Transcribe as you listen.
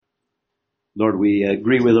Lord, we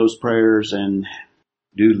agree with those prayers and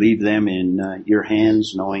do leave them in your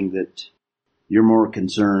hands, knowing that you're more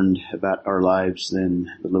concerned about our lives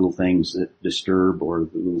than the little things that disturb or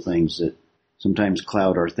the little things that sometimes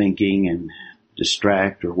cloud our thinking and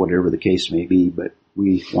distract or whatever the case may be. But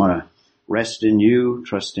we want to rest in you,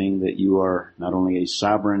 trusting that you are not only a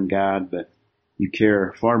sovereign God, but you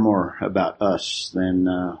care far more about us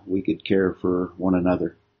than we could care for one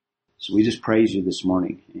another. So we just praise you this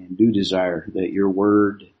morning and do desire that your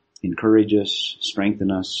word encourage us, strengthen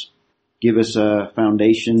us, give us a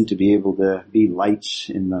foundation to be able to be lights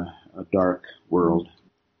in a dark world.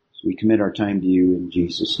 So we commit our time to you in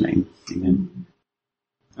Jesus' name. Amen.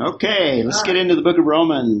 Okay, let's get into the book of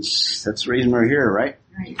Romans. That's the reason we're here, right?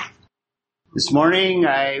 Right. This morning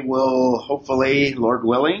I will hopefully, Lord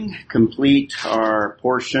willing, complete our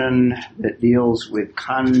portion that deals with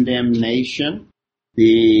condemnation.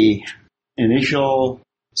 The initial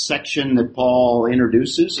section that Paul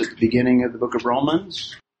introduces at the beginning of the book of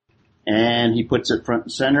Romans. And he puts it front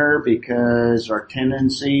and center because our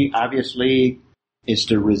tendency, obviously, is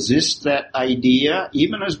to resist that idea.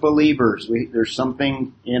 Even as believers, there's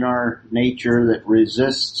something in our nature that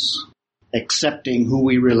resists accepting who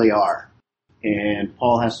we really are. And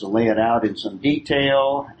Paul has to lay it out in some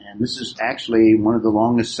detail. And this is actually one of the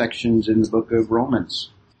longest sections in the book of Romans.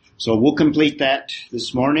 So we'll complete that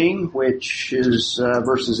this morning, which is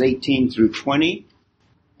verses 18 through 20.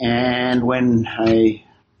 And when I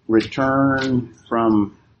return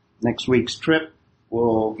from next week's trip,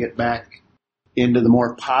 we'll get back into the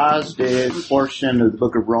more positive portion of the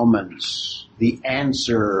book of Romans, the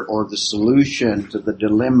answer or the solution to the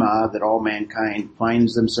dilemma that all mankind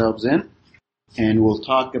finds themselves in. And we'll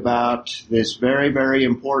talk about this very, very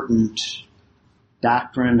important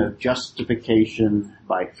doctrine of justification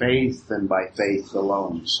by faith and by faith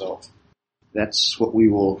alone. So that's what we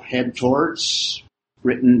will head towards,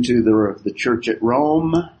 written to the church at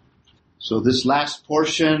Rome. So this last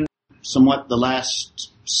portion, somewhat the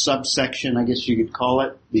last subsection, I guess you could call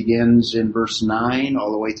it, begins in verse 9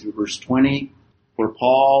 all the way through verse 20, where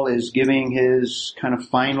Paul is giving his kind of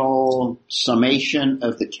final summation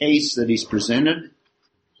of the case that he's presented,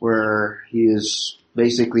 where he is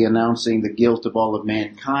basically announcing the guilt of all of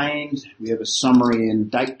mankind. We have a summary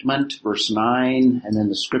indictment, verse 9, and then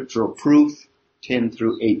the scriptural proof, 10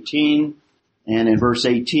 through 18. And in verse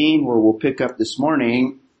 18, where we'll pick up this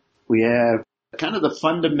morning, we have kind of the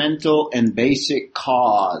fundamental and basic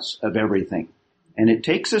cause of everything. And it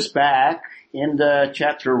takes us back into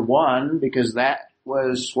chapter 1, because that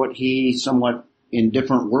was what he somewhat in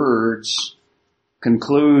different words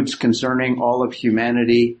concludes concerning all of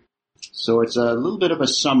humanity. So it's a little bit of a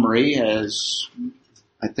summary, as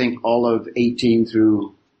I think all of 18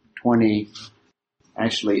 through 20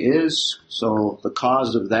 actually is. So the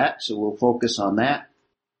cause of that, so we'll focus on that.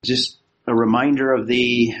 Just a reminder of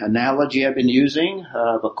the analogy I've been using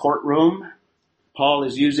of a courtroom. Paul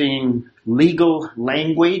is using legal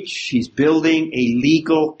language. He's building a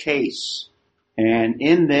legal case. And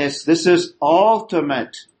in this is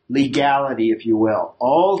ultimate legality, if you will,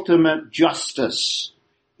 ultimate justice.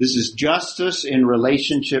 This is justice in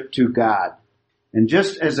relationship to God. And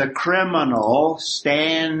just as a criminal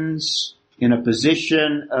stands in a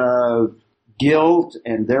position of guilt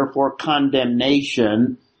and therefore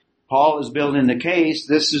condemnation, Paul is building the case.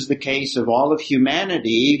 This is the case of all of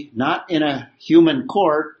humanity, not in a human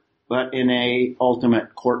court, but in a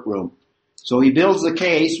ultimate courtroom. So he builds the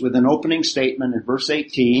case with an opening statement in verse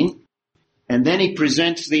 18. And then he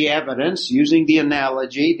presents the evidence, using the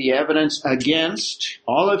analogy, the evidence against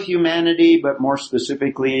all of humanity, but more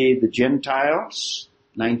specifically the Gentiles,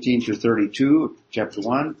 19 through 32, chapter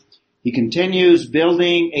 1. He continues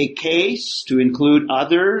building a case to include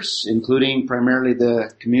others, including primarily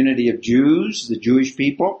the community of Jews, the Jewish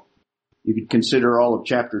people. You could consider all of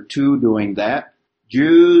chapter 2 doing that.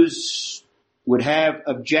 Jews would have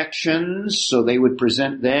objections, so they would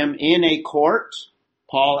present them in a court.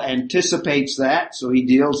 Paul anticipates that, so he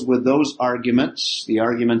deals with those arguments, the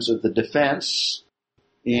arguments of the defense,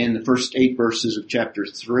 in the first 8 verses of chapter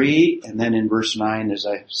 3, and then in verse 9, as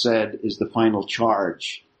I said, is the final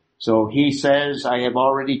charge. So he says, I have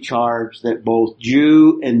already charged that both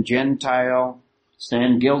Jew and Gentile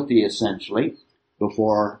stand guilty, essentially,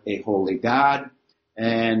 before a holy God.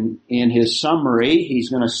 And in his summary, he's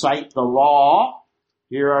going to cite the law.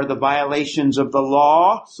 Here are the violations of the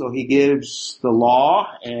law. So he gives the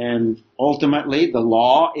law, and ultimately the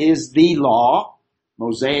law is the law,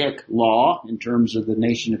 Mosaic law in terms of the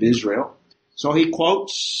nation of Israel. So he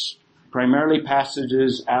quotes primarily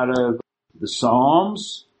passages out of the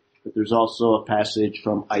Psalms, but there's also a passage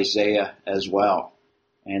from Isaiah as well.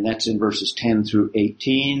 And that's in verses 10 through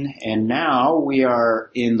 18. And now we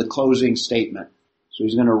are in the closing statement. So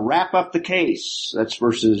he's going to wrap up the case. That's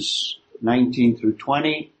verses 19 through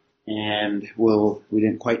 20. And we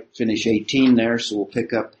didn't quite finish 18 there, so we'll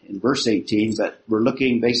pick up in verse 18. But we're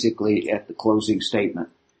looking basically at the closing statement.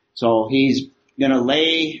 So he's going to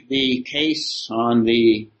lay the case on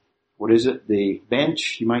the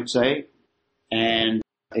bench, you might say, and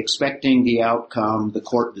expecting the outcome, the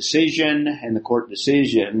court decision, and the court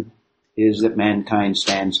decision is that mankind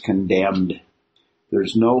stands condemned.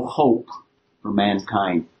 There's no hope for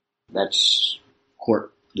mankind. That's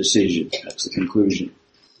court decision. That's the conclusion.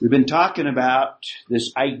 We've been talking about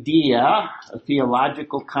this idea, a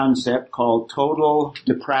theological concept called total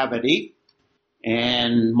depravity.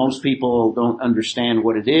 And most people don't understand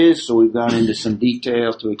what it is, so we've gone into some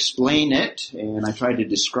detail to explain it, and I tried to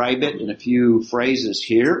describe it in a few phrases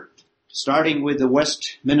here. Starting with the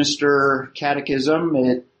Westminster Catechism,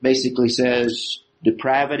 it basically says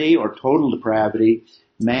depravity or total depravity.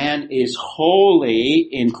 Man is wholly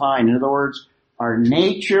inclined. In other words, our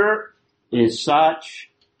nature is such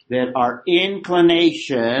that our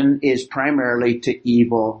inclination is primarily to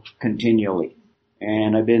evil continually.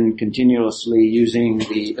 And I've been continuously using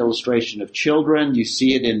the illustration of children. You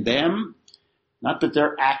see it in them. Not that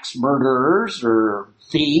they're axe murderers or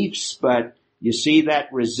thieves, but you see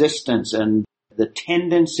that resistance and the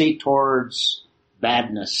tendency towards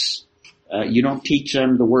badness. You don't teach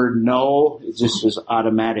them the word no. It just is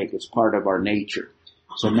automatic. It's part of our nature.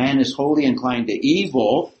 So man is wholly inclined to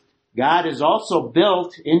evil. God has also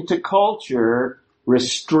built into culture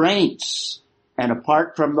restraints. And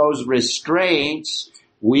apart from those restraints,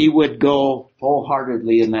 we would go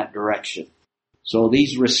wholeheartedly in that direction. So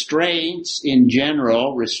these restraints in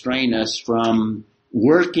general restrain us from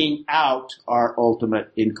working out our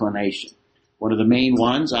ultimate inclination. One of the main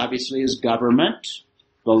ones, obviously, is government.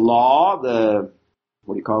 The law, the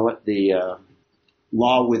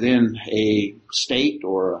law within a state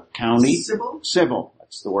or a county. Civil.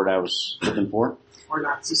 That's the word I was looking for. Or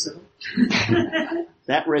not so civil.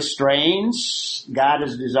 That restrains. God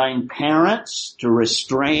has designed parents to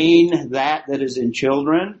restrain that is in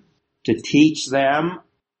children, to teach them.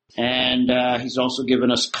 And He's also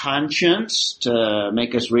given us conscience to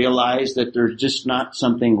make us realize that there's just not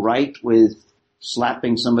something right with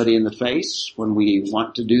slapping somebody in the face when we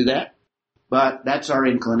want to do that. But that's our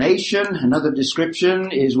inclination. Another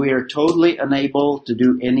description is we are totally unable to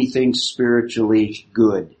do anything spiritually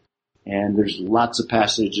good. And there's lots of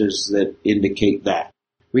passages that indicate that.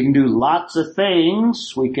 We can do lots of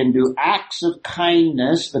things. We can do acts of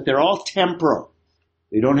kindness, but they're all temporal.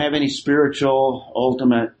 They don't have any spiritual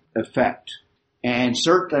ultimate effect. And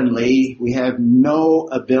certainly we have no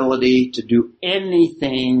ability to do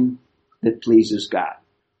anything that pleases God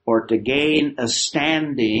or to gain a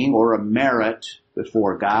standing or a merit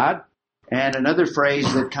before God. And another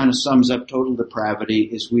phrase that kind of sums up total depravity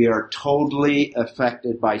is we are totally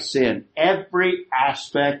affected by sin. Every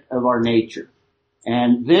aspect of our nature.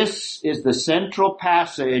 And this is the central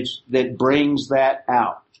passage that brings that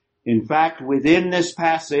out. In fact, within this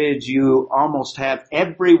passage, you almost have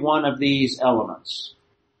every one of these elements.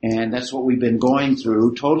 And that's what we've been going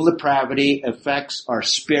through. Total depravity affects our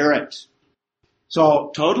spirit.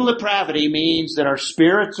 So total depravity means that our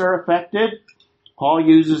spirits are affected. Paul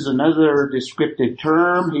uses another descriptive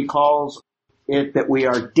term. He calls it that we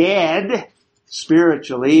are dead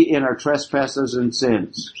spiritually in our trespasses and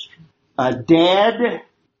sins. A dead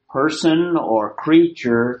person or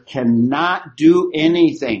creature cannot do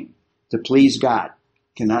anything to please God,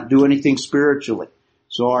 cannot do anything spiritually.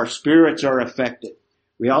 So our spirits are affected.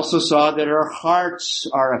 We also saw that our hearts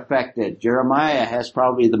are affected. Jeremiah has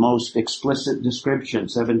probably the most explicit description,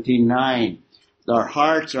 17:9. Our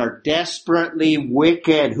hearts are desperately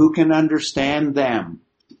wicked. Who can understand them?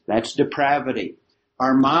 That's depravity.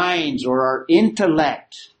 Our minds or our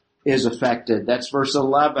intellect is affected. That's verse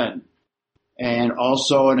 11. And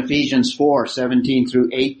also in Ephesians 4:17 through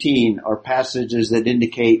 18 are passages that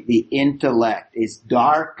indicate the intellect is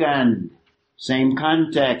darkened. Same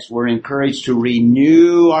context. We're encouraged to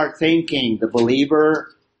renew our thinking. The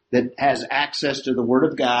believer that has access to the Word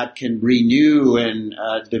of God can renew and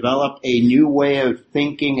develop a new way of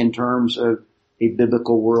thinking in terms of a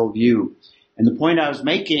biblical worldview. And the point I was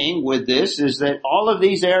making with this is that all of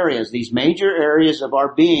these areas, these major areas of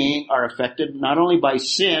our being, are affected not only by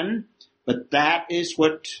sin, but that is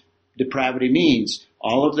what depravity means.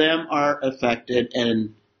 All of them are affected,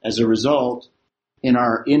 and as a result, in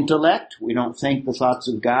our intellect, we don't think the thoughts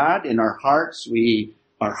of God. In our hearts, we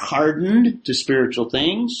are hardened to spiritual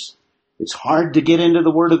things. It's hard to get into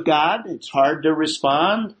the Word of God. It's hard to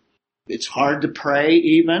respond. It's hard to pray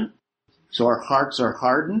even. So our hearts are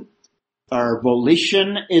hardened. Our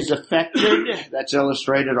volition is affected. That's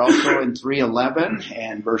illustrated also in 3:11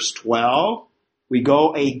 and verse 12. We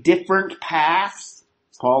go a different path.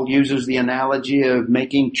 Paul uses the analogy of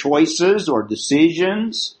making choices or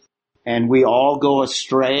decisions, and we all go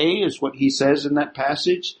astray, is what he says in that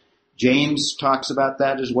passage. James talks about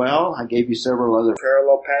that as well. I gave you several other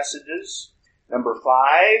parallel passages. Number 5,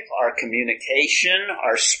 our communication,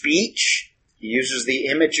 our speech. He uses the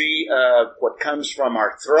imagery of what comes from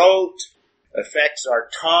our throat, affects our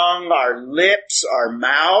tongue, our lips, our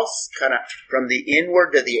mouth, kind of from the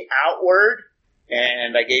inward to the outward.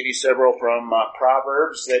 And I gave you several from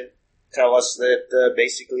Proverbs that tell us that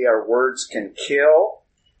basically our words can kill.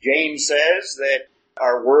 James says that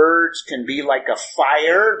our words can be like a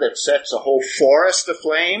fire that sets a whole forest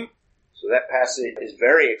aflame. So that passage is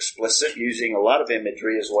very explicit, using a lot of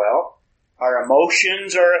imagery as well. Our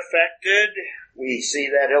emotions are affected. We see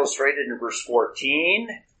that illustrated in verse 14,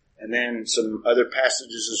 and then some other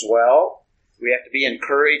passages as well. We have to be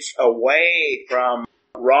encouraged away from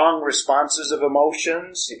wrong responses of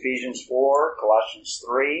emotions, Ephesians 4, Colossians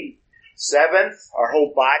 3. 7th, our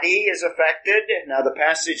whole body is affected. Now the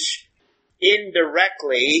passage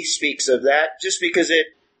indirectly speaks of that just because it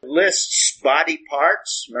lists body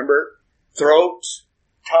parts. Remember, throat,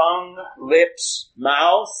 tongue, lips,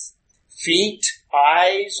 mouth, feet,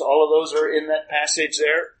 eyes, all of those are in that passage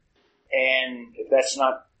there. And if that's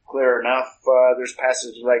not clear enough, there's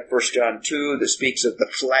passages like 1 John 2 that speaks of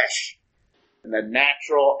the flesh and the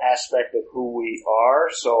natural aspect of who we are.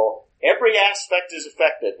 So every aspect is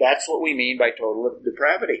affected. That's what we mean by total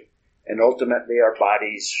depravity. And ultimately our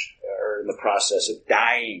bodies are in the process of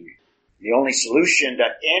dying. The only solution to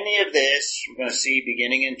any of this, we're going to see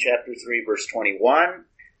beginning in chapter 3, verse 21,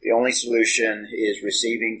 the only solution is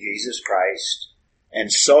receiving Jesus Christ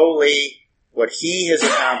and solely what he has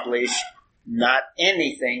accomplished, not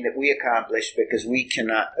anything that we accomplish, because we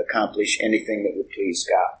cannot accomplish anything that would please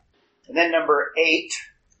God. And then number 8,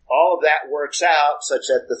 all of that works out such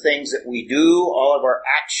that the things that we do, all of our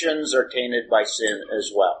actions are tainted by sin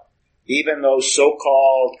as well. Even those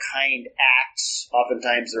so-called kind acts,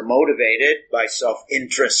 oftentimes they're motivated by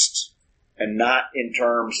self-interest and not in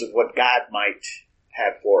terms of what God might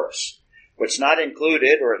have for us. What's not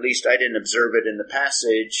included, or at least I didn't observe it in the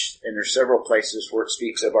passage, and there's several places where it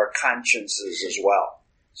speaks of our consciences as well.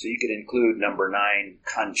 So you could include number 9,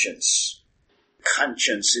 conscience.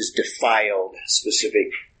 Conscience is defiled, specific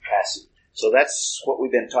passage. So that's what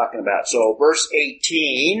we've been talking about. So verse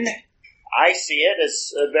 18, I see it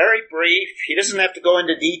as very brief. He doesn't have to go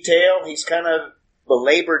into detail. He's kind of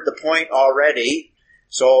belabored the point already.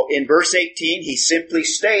 So in verse 18, he simply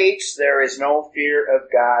states, there is no fear of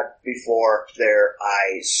God before their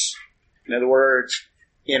eyes. In other words,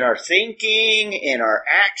 in our thinking, in our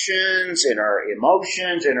actions, in our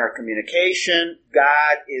emotions, in our communication,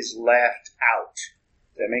 God is left out.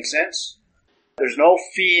 Does that make sense? There's no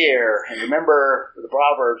fear. And remember, the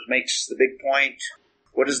Proverbs makes the big point.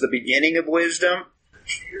 What is the beginning of wisdom?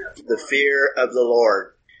 The fear of the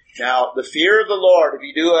Lord. Now, the fear of the Lord, if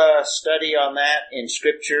you do a study on that in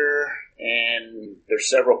Scripture, and there's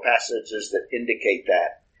several passages that indicate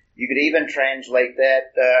that, you could even translate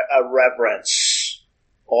that a reverence,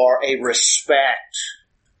 or a respect,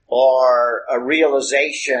 or a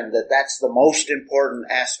realization that that's the most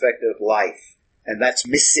important aspect of life, and that's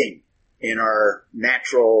missing in our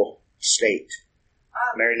natural state.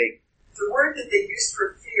 Mary Lee? The word that they use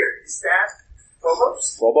for fear, is that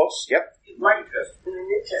phobos? Phobos, yep. Like in the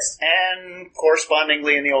New Testament. And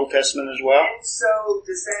correspondingly in the Old Testament as well. And so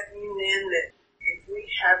does that mean then that if we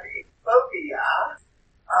have a phobia,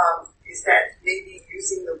 is that maybe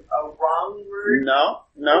using a wrong word? No.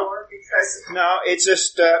 Or because No, it's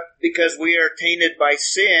just because we are tainted by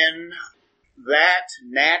sin, that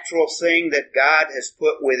natural thing that God has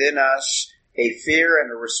put within us, a fear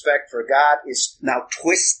and a respect for God, is now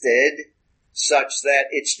twisted such that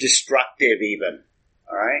it's destructive even.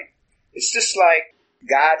 All right? It's just like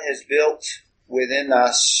God has built within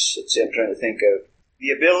us, let's see, I'm trying to think of,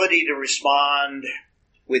 the ability to respond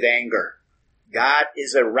with anger. God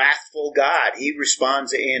is a wrathful God. He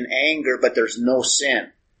responds in anger, but there's no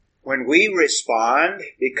sin. When we respond,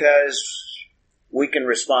 because we can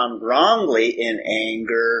respond wrongly in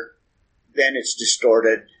anger, then it's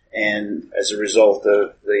distorted and as a result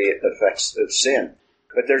of the effects of sin.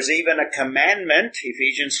 But there's even a commandment,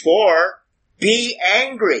 Ephesians 4, be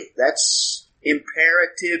angry. That's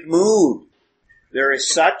imperative mood. There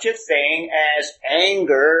is such a thing as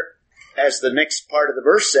anger, as the next part of the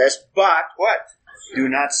verse says, but what? Do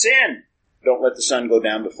not sin. Don't let the sun go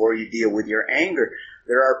down before you deal with your anger.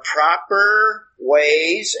 There are proper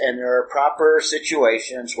ways and there are proper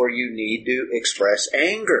situations where you need to express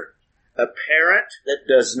anger. A parent that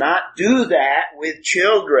does not do that with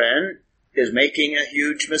children is making a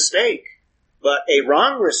huge mistake. But a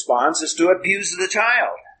wrong response is to abuse the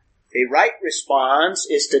child. A right response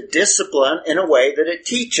is to discipline in a way that it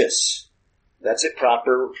teaches. That's a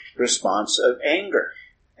proper response of anger.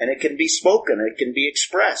 And it can be spoken, it can be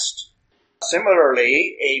expressed.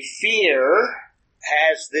 Similarly, a fear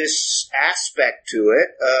has this aspect to it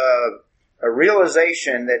of a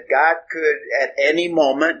realization that God could at any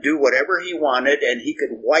moment do whatever he wanted and he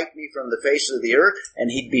could wipe me from the face of the earth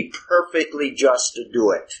and he'd be perfectly just to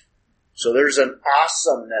do it. So there's an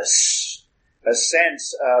awesomeness, a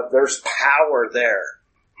sense of there's power there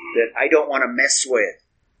that I don't want to mess with.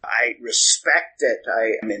 I respect it.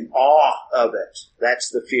 I am in awe of it.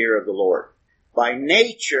 That's the fear of the Lord. By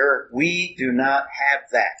nature, we do not have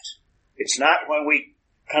that. It's not when we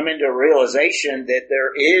come into a realization that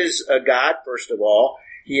there is a God, first of all.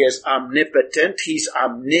 He is omnipotent. He's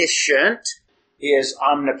omniscient. He is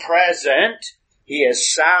omnipresent. He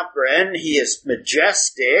is sovereign. He is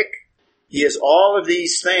majestic. He is all of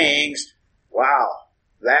these things. Wow,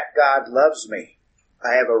 that God loves me.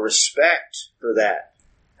 I have a respect for that.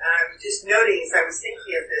 I was just noting as I was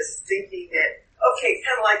thinking of this, thinking that, okay,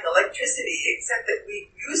 kind of like electricity, except that we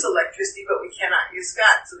use electricity, but we cannot use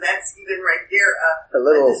God. So that's even right there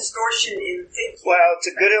a distortion in thinking. Well, it's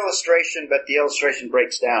a good illustration, but the illustration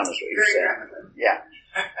breaks down, is what you're saying. Yeah.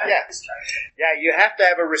 Yeah. Yeah, you have to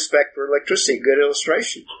have a respect for electricity. Good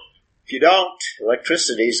illustration. If you don't,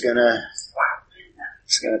 electricity is gonna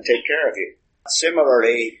take care of you.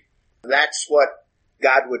 Similarly, that's what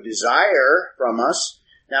God would desire from us.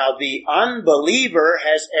 Now, the unbeliever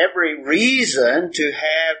has every reason to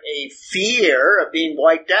have a fear of being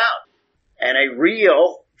wiped out and a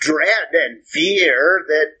real dread and fear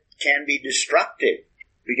that can be destructive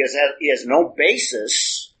because he has no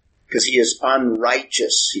basis because he is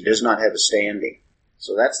unrighteous. He does not have a standing.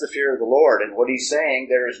 So that's the fear of the Lord. And what he's saying,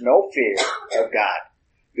 there is no fear of God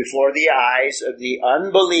before the eyes of the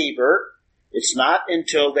unbeliever. It's not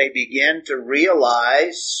until they begin to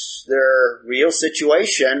realize their real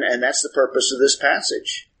situation, and that's the purpose of this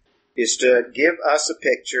passage, is to give us a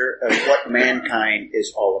picture of what mankind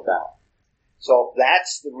is all about. So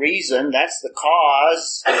that's the reason, that's the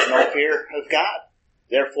cause of no fear of God.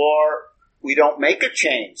 Therefore, we don't make a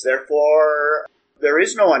change. Therefore, there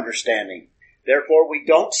is no understanding. Therefore, we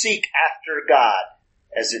don't seek after God,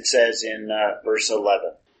 as it says in verse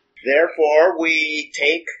 11. Therefore, we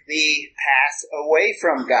take the path away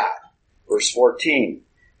from God. Verse 14.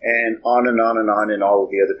 And on and on and on in all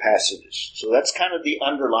of the other passages. So that's kind of the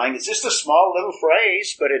underlying. It's just a small little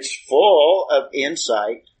phrase, but it's full of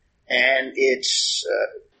insight. And it's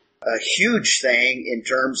a huge thing in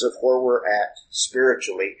terms of where we're at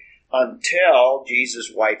spiritually until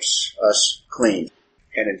Jesus wipes us clean.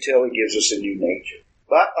 And until he gives us a new nature.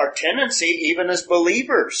 But our tendency, even as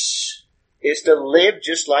believers, is to live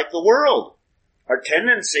just like the world. Our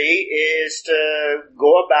tendency is to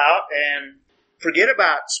go about and forget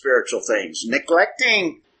about spiritual things,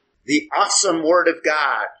 neglecting the awesome Word of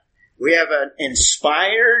God. We have an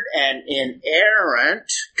inspired and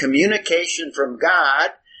inerrant communication from God,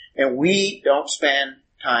 and we don't spend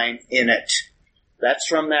time in it. That's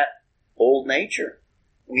from that old nature.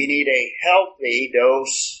 We need a healthy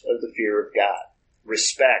dose of the fear of God,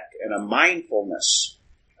 respect, and a mindfulness.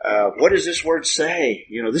 What does this word say?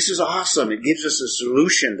 This is awesome. It gives us a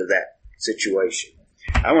solution to that situation.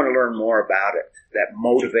 I want to learn more about it, that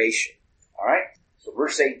motivation. All right? So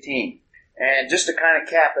verse 18. And just to kind of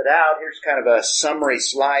cap it out, here's kind of a summary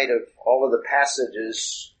slide of all of the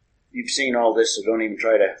passages. You've seen all this, so don't even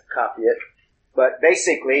try to copy it. But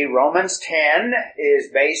basically, Romans 10 is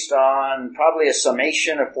based on probably a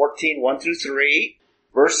summation of 14, 1 through 3.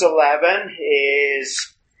 Verse 11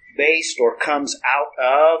 is based or comes out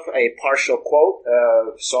of a partial quote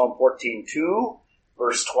of Psalm 14:2,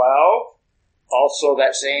 verse 12. Also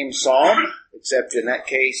that same psalm, except in that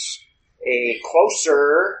case, a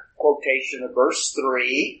closer quotation of verse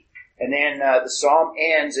 3. And then the psalm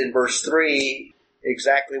ends in verse 3,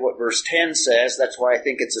 exactly what verse 10 says. That's why I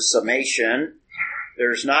think it's a summation.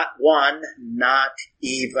 There's not one, not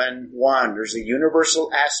even one. There's a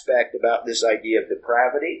universal aspect about this idea of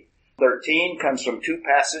depravity. 13 comes from two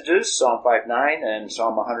passages, Psalm 5:9 and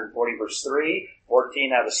Psalm 140 verse 3.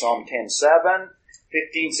 14 out of Psalm 10:7.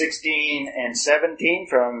 15, 16, and 17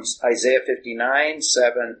 from Isaiah 59,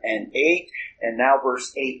 7, and 8. And now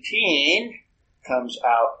verse 18 comes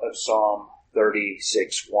out of Psalm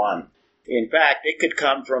 36:1. In fact, it could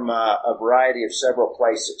come from a variety of several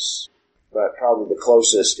places. but probably the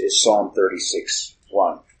closest is Psalm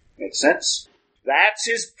 36:1. Make sense? That's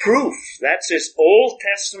his proof. That's his Old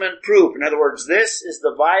Testament proof. In other words, this is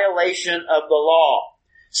the violation of the law.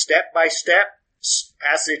 Step by step,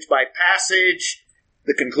 passage by passage,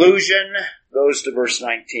 the conclusion goes to verse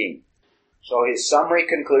 19. So his summary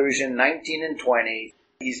conclusion, 19 and 20,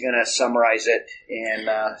 he's going to summarize it in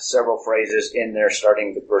several phrases in there,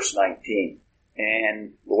 starting with verse 19.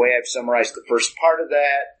 And the way I've summarized the first part of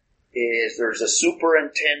that is there's a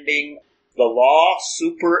superintending. The law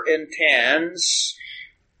superintends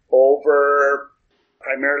over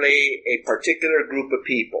primarily a particular group of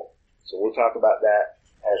people. So we'll talk about that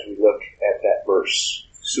as we look at that verse.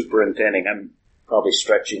 Superintending. I'm probably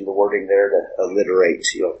stretching the wording there to alliterate.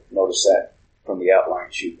 You'll notice that from the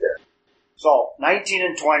outline sheet there. So 19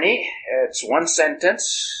 and 20, it's one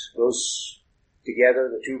sentence, goes together,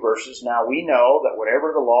 the two verses. Now we know that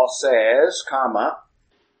whatever the law says, comma,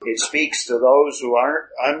 it speaks to those who aren't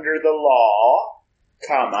under the law,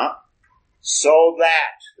 comma, so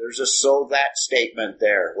that. There's a so that statement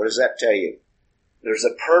there. What does that tell you? There's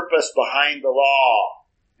a purpose behind the law.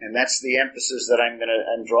 And that's the emphasis that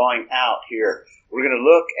I'm drawing out here. We're going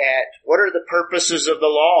to look at what are the purposes of the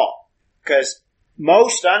law. Because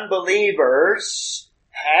most unbelievers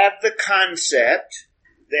have the concept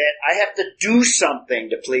that I have to do something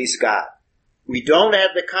to please God. We don't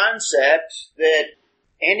have the concept that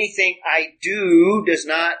anything I do does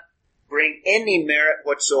not bring any merit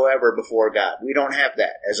whatsoever before God. We don't have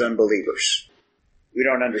that as unbelievers. We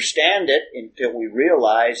don't understand it until we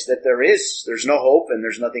realize that there's no hope and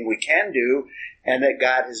there's nothing we can do and that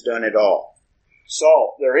God has done it all.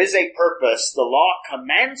 So there is a purpose. The law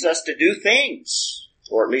commands us to do things,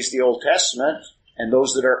 or at least the Old Testament, and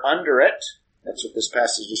those that are under it. That's what this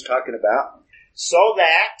passage is talking about. So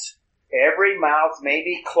that every mouth may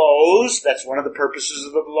be closed. That's one of the purposes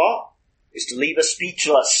of the law, is to leave us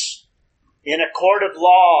speechless. In a court of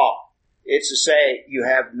law, it's to say you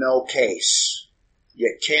have no case.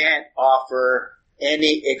 You can't offer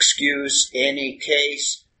any excuse, any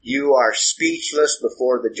case. You are speechless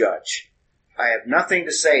before the judge. I have nothing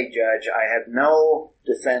to say, Judge. I have no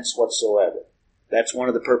defense whatsoever. That's one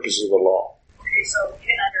of the purposes of the law. Okay, so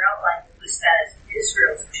even under outline, you list that as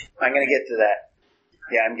Israel's. I'm going to get to that.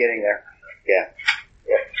 Yeah, I'm getting there. Yeah.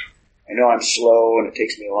 I know I'm slow and it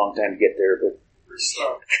takes me a long time to get there, but... We're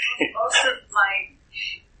slow. Most of my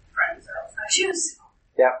friends are Jews.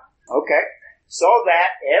 Yeah, okay. So that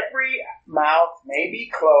every mouth may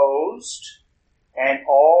be closed and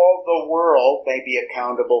all the world may be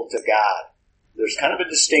accountable to God. There's kind of a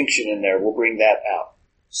distinction in there. We'll bring that out.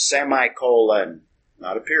 Semicolon.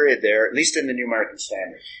 Not a period there, at least in the New American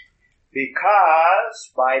Standard.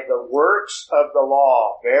 Because by the works of the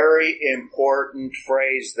law, very important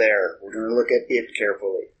phrase there. We're going to look at it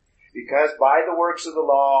carefully. Because by the works of the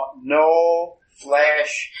law, no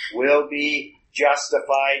flesh will be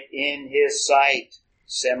justified in his sight.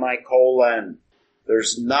 Semicolon.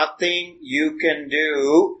 There's nothing you can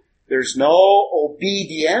do. There's no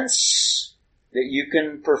obedience that you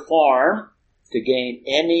can perform to gain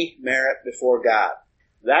any merit before God.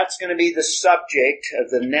 That's going to be the subject of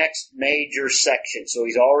the next major section. So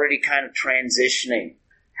he's already kind of transitioning.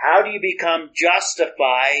 How do you become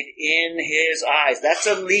justified in his eyes? That's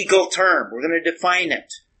a legal term. We're going to define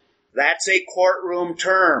it. That's a courtroom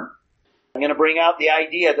term. I'm going to bring out the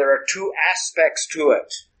idea. There are two aspects to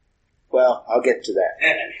it. Well, I'll get to that.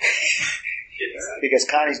 Because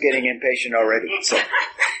Connie's getting impatient already. So.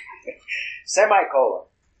 Semicolon.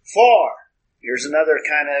 For. Here's another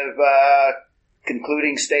kind of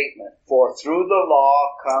concluding statement. For through the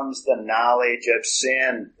law comes the knowledge of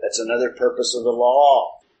sin. That's another purpose of the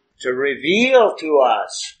law. To reveal to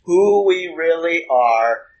us who we really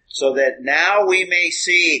are so that now we may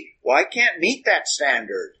see, well, I can't meet that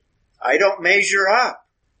standard. I don't measure up.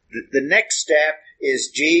 The next step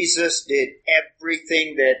is Jesus did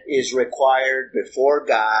everything that is required before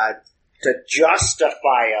God to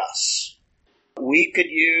justify us. We could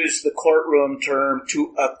use the courtroom term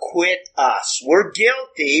to acquit us. We're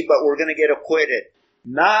guilty, but we're going to get acquitted.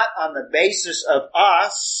 Not on the basis of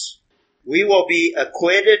us. We will be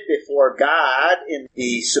acquitted before God in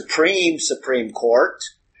the Supreme Court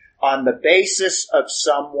on the basis of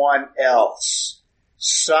someone else.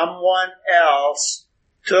 Someone else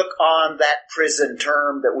took on that prison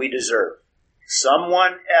term that we deserve.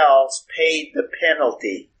 Someone else paid the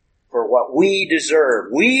penalty for what we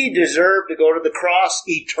deserve. We deserve to go to the cross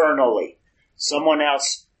eternally. Someone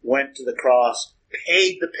else went to the cross,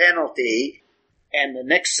 paid the penalty, and the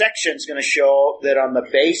next section is going to show that on the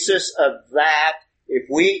basis of that, if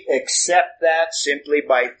we accept that simply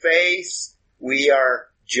by faith, we are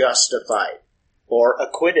justified or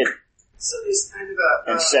acquitted. So there's kind of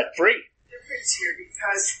and set free. Difference here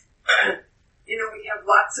because, we have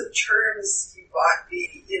lots of terms. He bought me,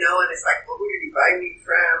 and it's like, well, who did he buy me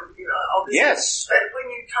from? All this. Yes. But when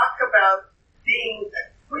you talk about being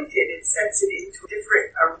acquitted, it sets it into a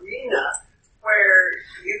different arena where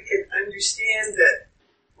you can understand that,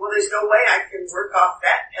 well, there's no way I can work off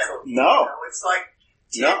that penalty. No. It's like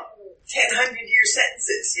 1,000-year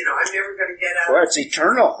sentences. I'm never going to get out. Well, it's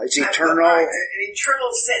eternal. It's eternal. An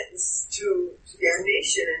eternal sentence to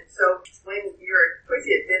damnation. And so when you're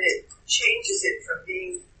acquitted, then it changes it from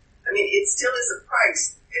being, it still is a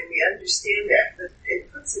price, and we understand that, but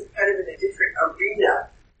it puts it kind of in a different arena.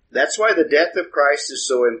 That's why the death of Christ is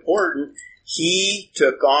so important. He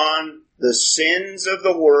took on the sins of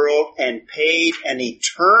the world and paid an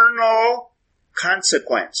eternal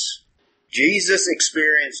consequence. Jesus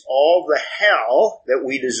experienced all the hell that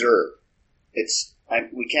we deserve.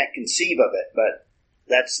 We can't conceive of it, but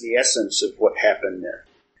that's the essence of what happened there.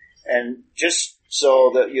 And just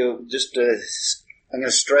so that I'm going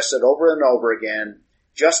to stress it over and over again.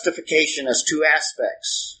 Justification has two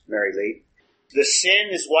aspects, Mary Lee. The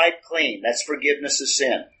sin is wiped clean. That's forgiveness of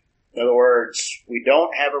sin. In other words, we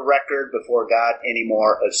don't have a record before God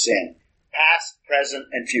anymore of sin. Past, present,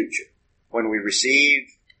 and future. When we receive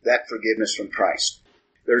that forgiveness from Christ.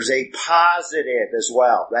 There's a positive as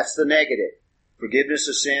well. That's the negative. Forgiveness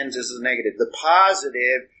of sins is the negative. The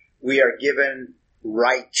positive, we are given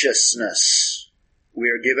righteousness. We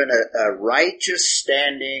are given a righteous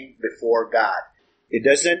standing before God. It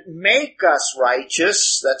doesn't make us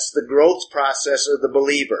righteous. That's the growth process of the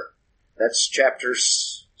believer. That's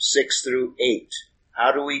chapters 6 through 8.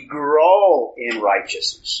 How do we grow in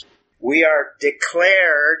righteousness? We are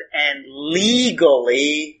declared and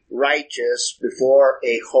legally righteous before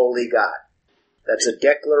a holy God. That's a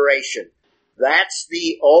declaration. That's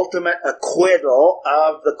the ultimate acquittal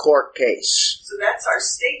of the court case. So that's our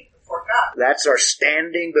state before God. That's our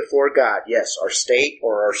standing before God. Yes, our state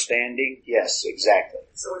or our standing. Yes, exactly.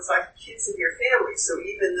 So it's like kids in your family. So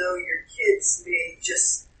even though your kids may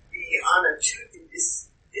just be on a tooth and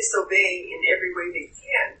disobeying in every way they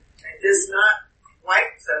can, it does not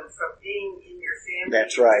wipe them from being in your family.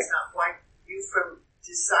 That's right. It does not wipe you from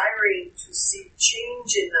desiring to see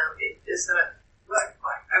change in them. It does not.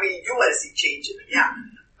 You want to see change in them, yeah,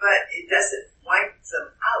 but it doesn't wipe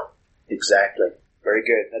them out. Exactly. Very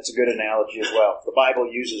good. That's a good analogy as well. The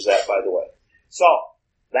Bible uses that, by the way. So,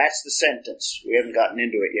 that's the sentence. We haven't gotten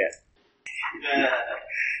into it yet.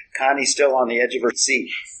 Connie's still on the edge of her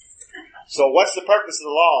seat. So what's the purpose of the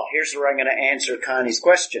law? Here's where I'm going to answer Connie's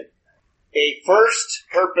question. A first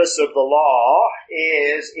purpose of the law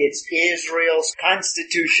is it's Israel's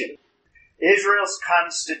constitution. Israel's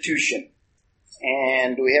constitution.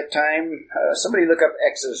 And do we have time? Somebody look up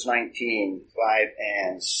Exodus 19, 5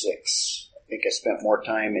 and 6. I think I spent more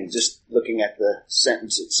time in just looking at the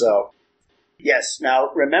sentence itself. Yes, now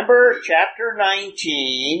remember chapter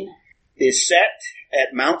 19 is set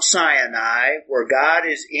at Mount Sinai where God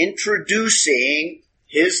is introducing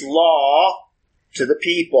His law to the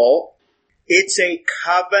people. It's a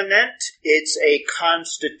covenant. It's a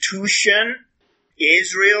constitution.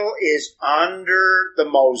 Israel is under the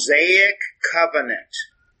Mosaic covenant.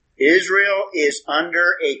 Israel is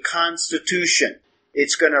under a constitution.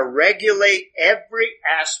 It's going to regulate every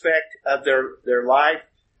aspect of their life,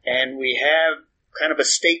 and we have kind of a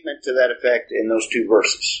statement to that effect in those two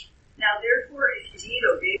verses. Now therefore, if you indeed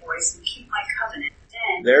obey my voice and keep my covenant,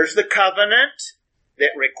 then there's the covenant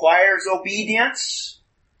that requires obedience.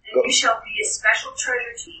 And you shall be a special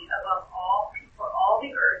treasure to me above all, for all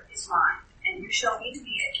the earth is mine. And you shall be to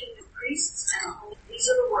me a kingdom of priests and a holy. These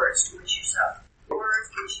are the words to which you shall, words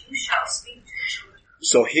which you shall speak to the children.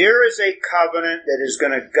 So here is a covenant that is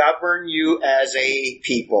going to govern you as a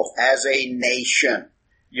people, as a nation.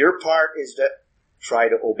 Your part is to try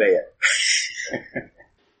to obey it.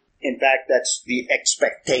 In fact, that's the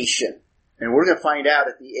expectation. And we're going to find out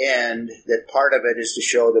at the end that part of it is to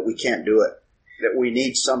show that we can't do it, that we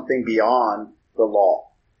need something beyond the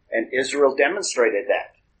law. And Israel demonstrated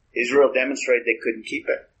that. Israel demonstrated they couldn't keep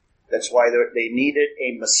it. That's why they needed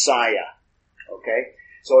a Messiah. Okay?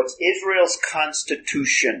 So it's Israel's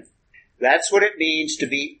constitution. That's what it means to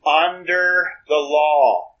be under the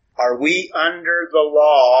law. Are we under the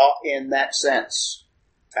law in that sense?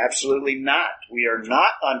 Absolutely not. We are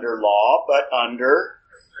not under law, but under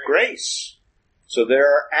grace. So there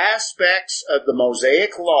are aspects of the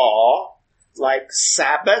Mosaic law, like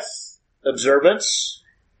Sabbath observance,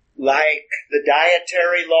 like the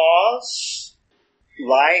dietary laws,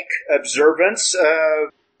 like observance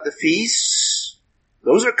of the feasts,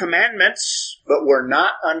 Those are commandments, but we're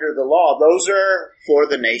not under the law. Those are for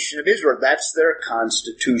the nation of Israel. That's their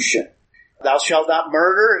constitution. Thou shalt not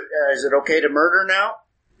murder. Is it okay to murder now?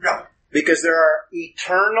 No. Because there are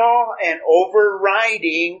eternal and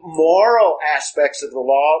overriding moral aspects of the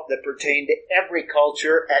law that pertain to every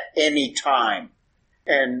culture at any time.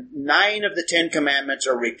 And 9 of the 10 commandments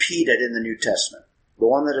are repeated in the New Testament. The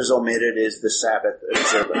one that is omitted is the Sabbath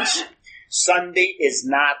observance. Sunday is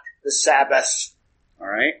not the Sabbath. All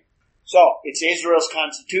right? So, it's Israel's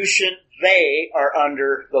constitution. They are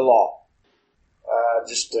under the law.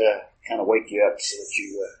 Just to kind of wake you up so that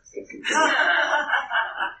you can continue.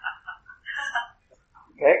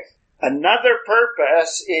 Okay? Another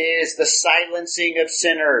purpose is the silencing of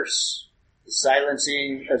sinners. The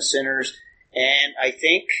silencing of sinners. And I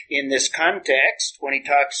think in this context, when he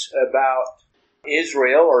talks about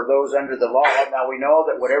Israel or those under the law, now we know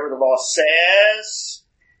that whatever the law says,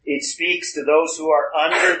 it speaks to those who are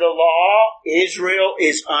under the law. Israel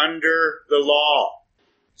is under the law.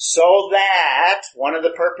 So that, one of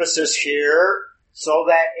the purposes here, so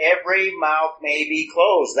that every mouth may be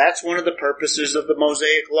closed. That's one of the purposes of the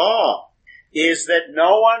Mosaic Law, is that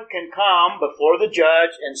no one can come before the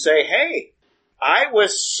judge and say, hey, I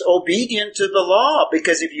was obedient to the law,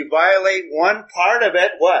 because if you violate one part of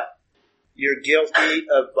it, what? You're guilty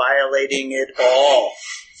of violating it all.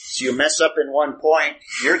 So you mess up in one point,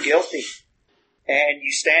 you're guilty. And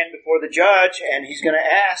you stand before the judge, and he's going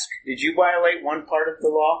to ask, did you violate one part of the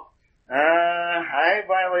law? I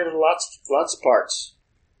violated lots of parts.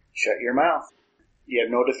 Shut your mouth. You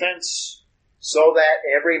have no defense. So that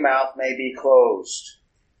every mouth may be closed.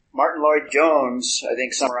 Martin Lloyd-Jones, I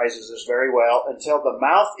think, summarizes this very well. Until the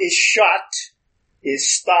mouth is shut,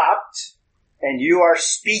 is stopped, and you are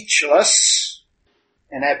speechless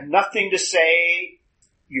and have nothing to say,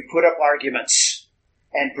 you put up arguments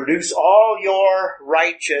and produce all your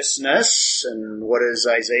righteousness. And what does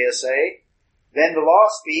Isaiah say? Then the law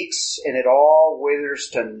speaks, and it all withers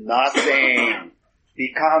to nothing,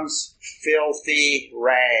 becomes filthy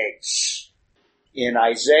rags. In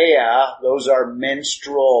Isaiah, those are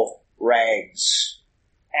menstrual rags.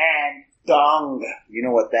 And dung, you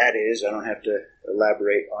know what that is. I don't have to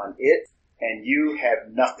elaborate on it. And you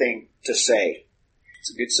have nothing to say.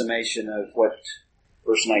 It's a good summation of what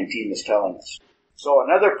verse 19 is telling us. So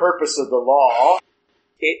another purpose of the law,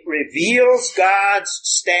 it reveals God's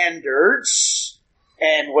standards,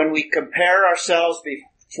 and when we compare ourselves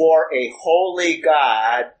before a holy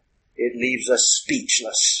God, it leaves us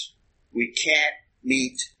speechless. We can't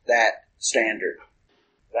meet that standard.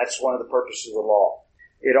 That's one of the purposes of the law.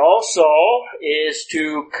 It also is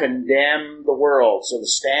to condemn the world. So the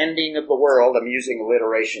standing of the world, I'm using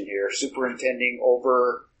alliteration here, superintending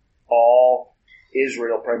over all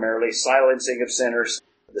Israel primarily, silencing of sinners,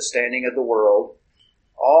 the standing of the world.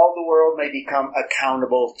 All the world may become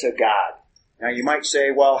accountable to God. Now you might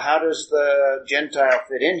say, well, how does the Gentile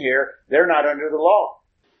fit in here? They're not under the law.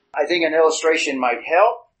 I think an illustration might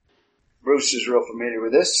help. Bruce is real familiar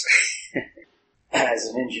with this as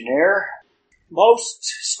an engineer. Most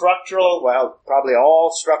structural, well, probably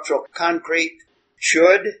all structural concrete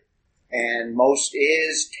should, and most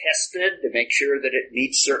is tested to make sure that it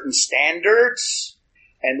meets certain standards.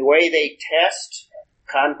 And the way they test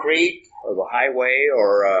concrete or the highway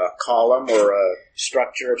or a column or a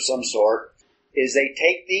structure of some sort is they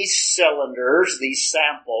take these cylinders, these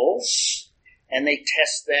samples, and they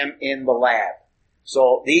test them in the lab.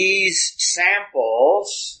 So these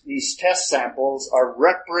samples, these test samples, are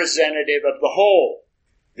representative of the whole.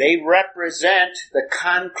 They represent the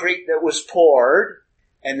concrete that was poured,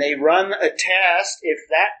 and they run a test. If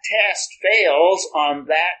that test fails on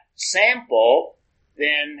that sample,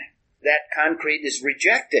 then that concrete is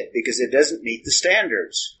rejected because it doesn't meet the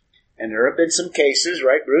standards. And there have been some cases,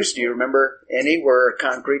 right, Bruce? Do you remember any where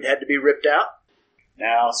concrete had to be ripped out?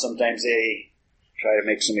 Now, sometimes they try to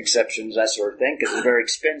make some exceptions, that sort of thing, because it's very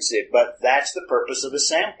expensive. But that's the purpose of a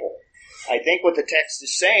sample. I think what the text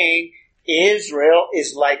is saying, Israel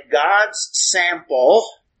is like God's sample,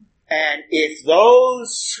 and if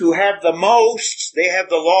those who have the most, they have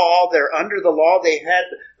the law, they're under the law, they've had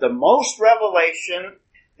the most revelation,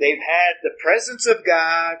 they've had the presence of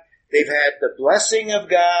God, they've had the blessing of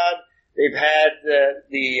God, they've had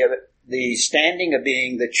the standing of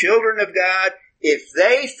being the children of God. If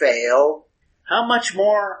they fail, how much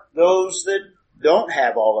more those that don't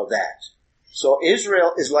have all of that? So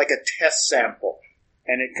Israel is like a test sample,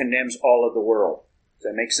 and it condemns all of the world.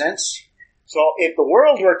 Does that make sense? So if the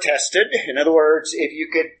world were tested, in other words, if you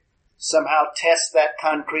could somehow test that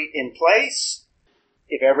concrete in place,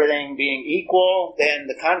 if everything being equal, then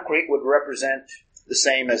the concrete would represent the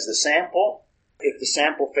same as the sample. If the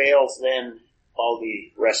sample fails, then all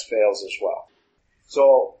the rest fails as well.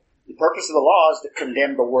 So the purpose of the law is to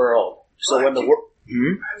condemn the world. So when the world...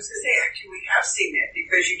 I was going to say, actually, we have seen that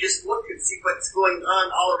because you just look and see what's going on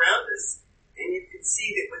all around us. And you can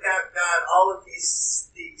see that without God, all of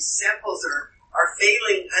these samples are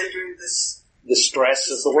failing under the stress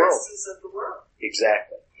of the world. Of the world.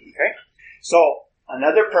 Exactly. Okay. So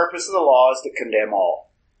another purpose of the law is to condemn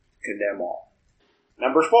all. Condemn all.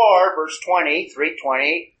 Number 4, verse 20,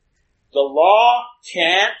 3:20. The law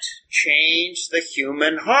can't change the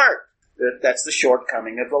human heart. That's the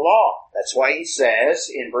shortcoming of the law. That's why he says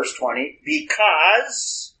in verse 20,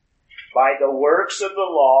 because by the works of the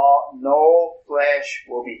law, no flesh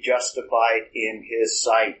will be justified in his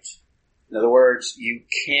sight. In other words, you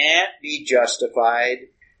can't be justified.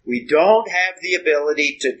 We don't have the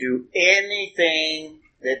ability to do anything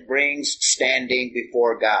that brings standing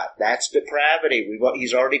before God. That's depravity.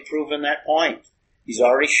 He's already proven that point. He's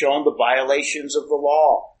already shown the violations of the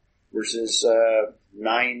law. Verses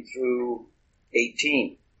 9 through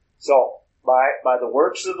 18. So, by the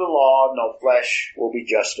works of the law, no flesh will be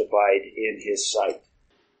justified in his sight.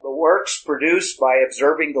 The works produced by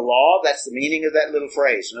observing the law, that's the meaning of that little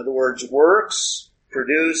phrase. In other words, works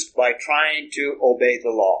produced by trying to obey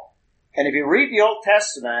the law. And if you read the Old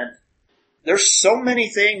Testament, there's so many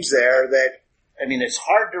things there that, it's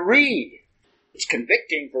hard to read. It's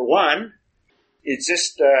convicting for one. It's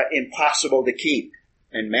just impossible to keep.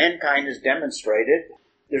 And mankind has demonstrated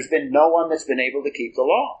there's been no one that's been able to keep the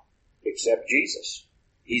law except Jesus.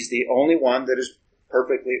 He's the only one that has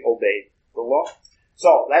perfectly obeyed the law.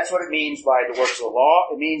 So that's what it means by the works of the law.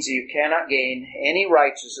 It means that you cannot gain any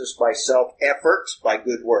righteousness by self-effort, by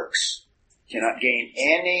good works. You cannot gain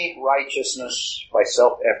any righteousness by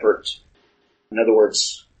self-effort. In other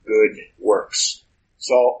words, good works.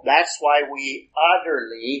 So that's why we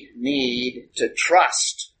utterly need to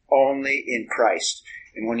trust only in Christ.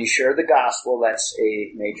 And when you share the gospel, that's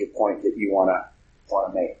a major point that you want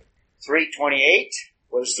to make. 3:28.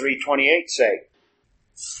 What does 3:28 say?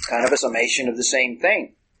 Kind of a summation of the same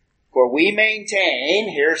thing. For we maintain,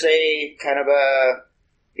 here's a kind of a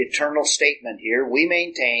eternal statement here. We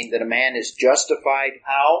maintain that a man is justified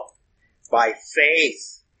how? By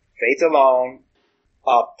faith. Faith alone,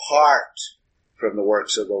 apart from the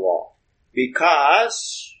works of the law.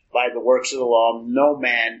 Because by the works of the law, no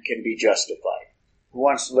man can be justified. Who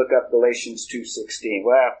wants to look up Galatians 2:16?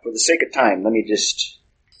 Well, for the sake of time,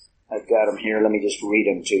 I've got them here. Let me just read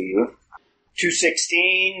them to you.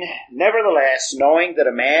 2:16, nevertheless, knowing that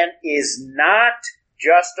a man is not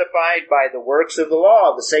justified by the works of the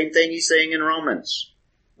law, the same thing he's saying in Romans,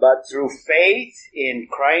 but through faith in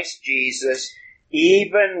Christ Jesus,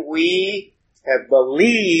 even we have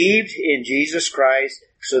believed in Jesus Christ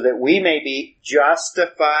so that we may be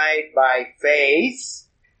justified by faith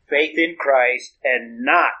in Christ, and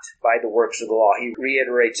not by the works of the law. He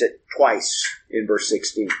reiterates it twice in verse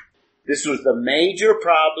 16. This was the major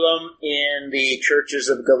problem in the churches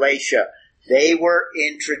of Galatia. They were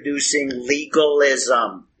introducing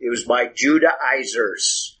legalism. It was by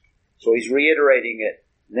Judaizers. So he's reiterating it.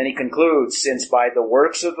 And then he concludes, since by the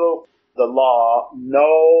works of the law,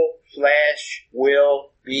 no flesh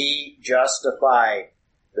will be justified.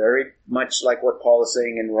 Very much like what Paul is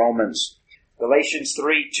saying in Romans. Galatians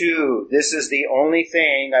 3:2, this is the only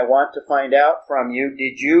thing I want to find out from you.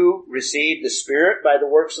 Did you receive the Spirit by the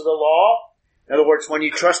works of the law? In other words, when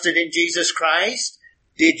you trusted in Jesus Christ,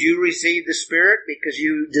 did you receive the Spirit because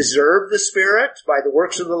you deserve the Spirit by the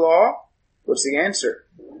works of the law? What's the answer?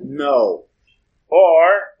 No.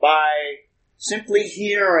 Or by simply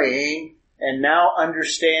hearing and now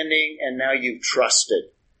understanding and now you've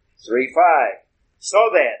trusted. 3:5.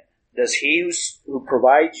 So then, does he who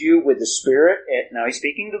provides you with the Spirit, now he's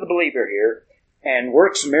speaking to the believer here, and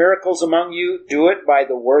works miracles among you, do it by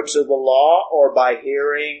the works of the law or by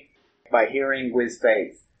hearing with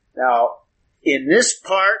faith? Now, in this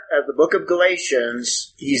part of the book of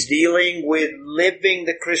Galatians, he's dealing with living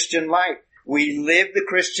the Christian life. We live the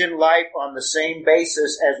Christian life on the same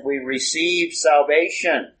basis as we receive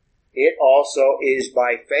salvation. It also is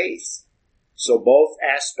by faith. So both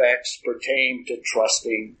aspects pertain to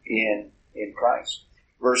trusting in Christ.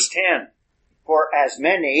 Verse 10, for as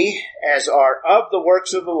many as are of the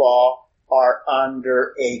works of the law are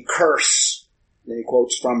under a curse. Then he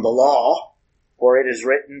quotes from the law, for it is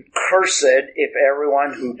written, cursed if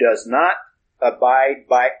everyone who does not abide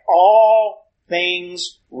by all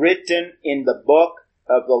things written in the book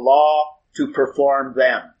of the law to perform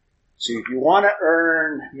them. So if you want to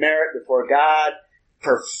earn merit before God,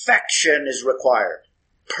 perfection is required.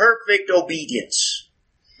 Perfect obedience.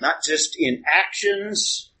 Not just in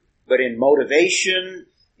actions, but in motivation,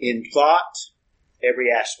 in thought, every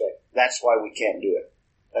aspect. That's why we can't do it.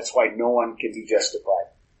 That's why no one can be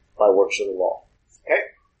justified by works of the law. Okay?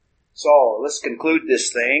 So, let's conclude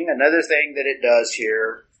this thing. Another thing that it does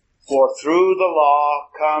here, for through the law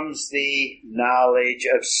comes the knowledge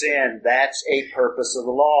of sin. That's a purpose of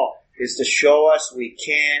the law, is to show us we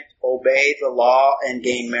can't obey the law and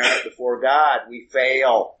gain merit before God. We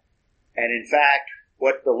fail. And in fact,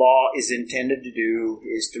 what the law is intended to do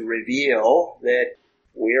is to reveal that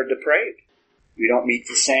we are depraved. We don't meet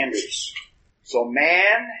the standards. So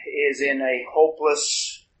man is in a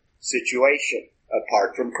hopeless situation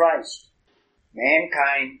apart from Christ.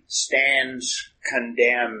 Mankind stands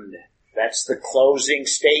condemned. That's the closing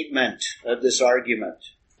statement of this argument.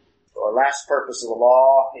 Our last purpose of the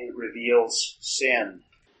law, it reveals sin.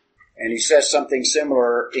 And he says something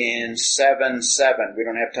similar in 7:7. We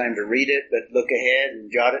don't have time to read it, but look ahead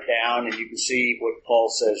and jot it down and you can see what Paul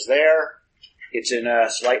says there. It's in a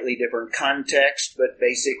slightly different context, but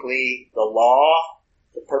basically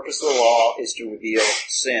the purpose of the law is to reveal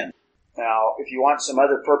sin. Now, if you want some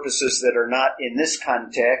other purposes that are not in this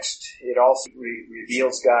context, it also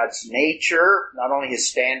reveals God's nature, not only His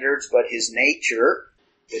standards, but His nature,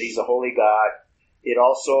 that He's a holy God. It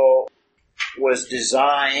also was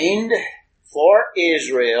designed for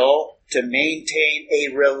Israel to maintain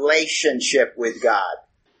a relationship with God.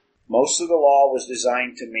 Most of the law was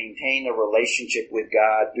designed to maintain a relationship with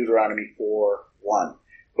God, Deuteronomy 4:1.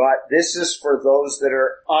 But this is for those that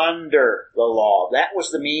are under the law. That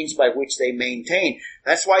was the means by which they maintained.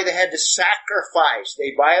 That's why they had to sacrifice.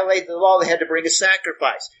 They violated the law, they had to bring a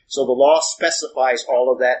sacrifice. So the law specifies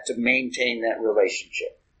all of that to maintain that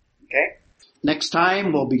relationship. Okay? Next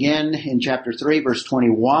time, we'll begin in chapter 3, verse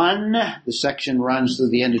 21. The section runs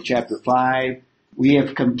through the end of chapter 5. We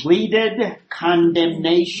have completed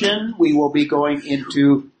condemnation. We will be going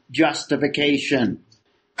into justification.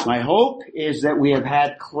 My hope is that we have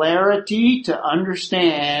had clarity to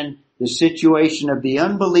understand the situation of the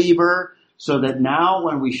unbeliever so that now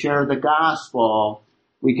when we share the gospel,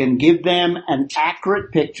 we can give them an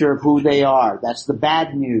accurate picture of who they are. That's the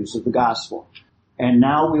bad news of the gospel. And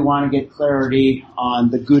now we want to get clarity on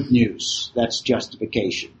the good news. That's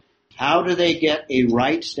justification. How do they get a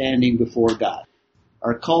right standing before God?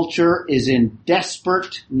 Our culture is in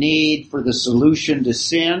desperate need for the solution to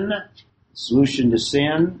sin. Solution to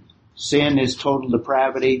sin. Sin is total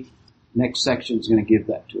depravity. Next section is going to give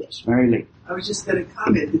that to us. Mary Lee. I was just going to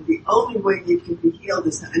comment that the only way you can be healed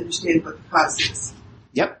is to understand what the cause is.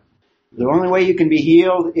 Yep. The only way you can be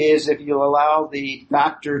healed is if you allow the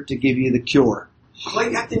doctor to give you the cure. Well,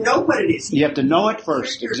 you have to know what it is. You have to know it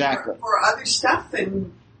first, exactly. For other stuff,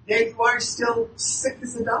 and there you are still sick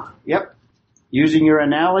as a dog. Yep. Using your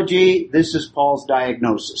analogy, this is Paul's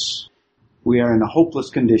diagnosis. We are in a hopeless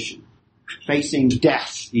condition, facing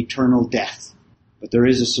death, eternal death. But there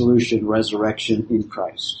is a solution, resurrection in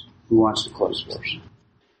Christ. Who wants to close for us?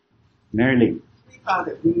 Mary Lee.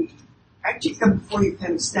 Father, we actually come before you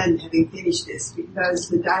kind of stunned having finished this because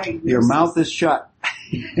the diagnosis... Your mouth is shut.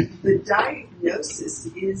 The diagnosis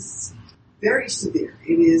is very severe.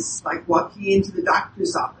 It is like walking into the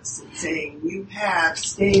doctor's office and saying, you have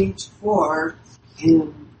stage 4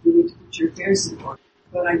 and you need to put your affairs in order.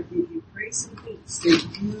 But I give you praise and thanks that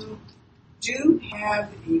you do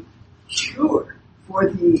have a cure for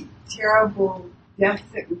the terrible death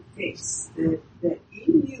that we face. That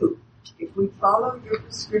in you, if we follow your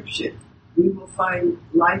prescription, we will find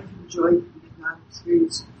life and joy that we have not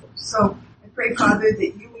experienced before. So I pray, Father,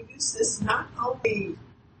 that you will use this not only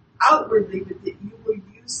outwardly, but that you will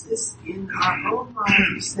use this in our own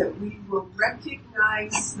lives, that we will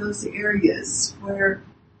recognize those areas where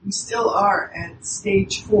we still are at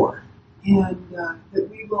stage 4, and that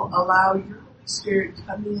we will allow your Holy Spirit to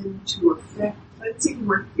come in to effect cleansing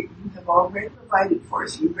work that you have already provided for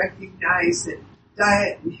us. We recognize that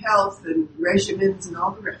diet and health and regimens and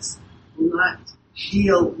all the rest will not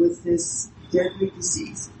deal with this deadly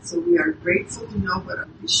disease. So we are grateful to know what our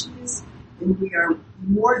mission is, and we are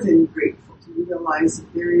more than grateful to realize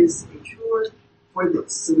that there is a cure for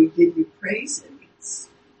this. So we give you praise and thanks.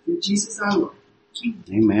 Through Jesus our Lord.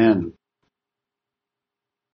 Amen.